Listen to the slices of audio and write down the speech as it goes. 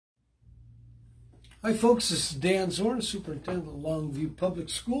Hi folks, this is Dan Zorn, Superintendent of Longview Public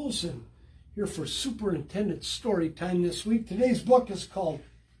Schools, and here for Superintendent Story Time this week. Today's book is called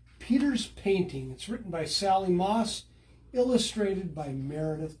Peter's Painting. It's written by Sally Moss, illustrated by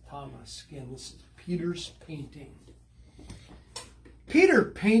Meredith Thomas. Again, this is Peter's Painting. Peter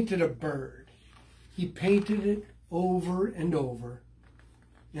painted a bird. He painted it over and over.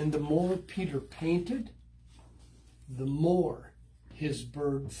 And the more Peter painted, the more his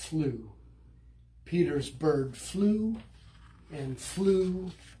bird flew. Peter's bird flew and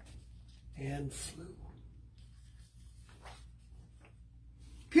flew and flew.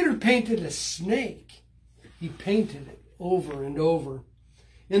 Peter painted a snake. He painted it over and over.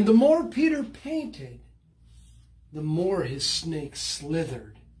 And the more Peter painted, the more his snake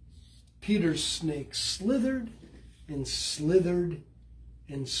slithered. Peter's snake slithered and slithered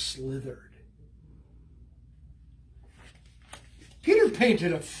and slithered. Peter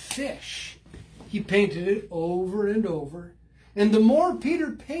painted a fish. He painted it over and over. And the more Peter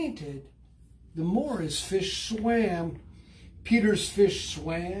painted, the more his fish swam. Peter's fish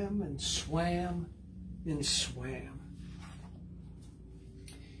swam and swam and swam.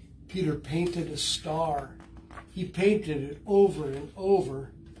 Peter painted a star. He painted it over and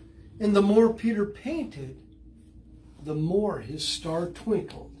over. And the more Peter painted, the more his star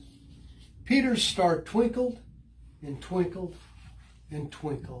twinkled. Peter's star twinkled and twinkled and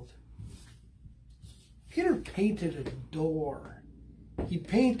twinkled. Peter painted a door. He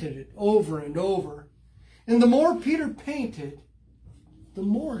painted it over and over. And the more Peter painted, the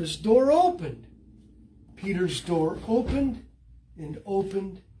more his door opened. Peter's door opened and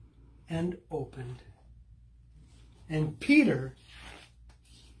opened and opened. And Peter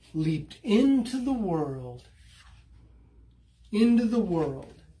leaped into the world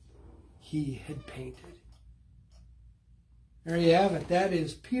he had painted. There you have it. That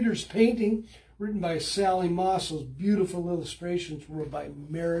is Peter's Painting, written by Sally Moss. Those beautiful illustrations were by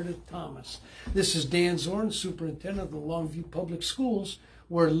Meredith Thomas. This is Dan Zorn, Superintendent of the Longview Public Schools,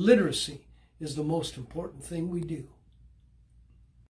 where literacy is the most important thing we do.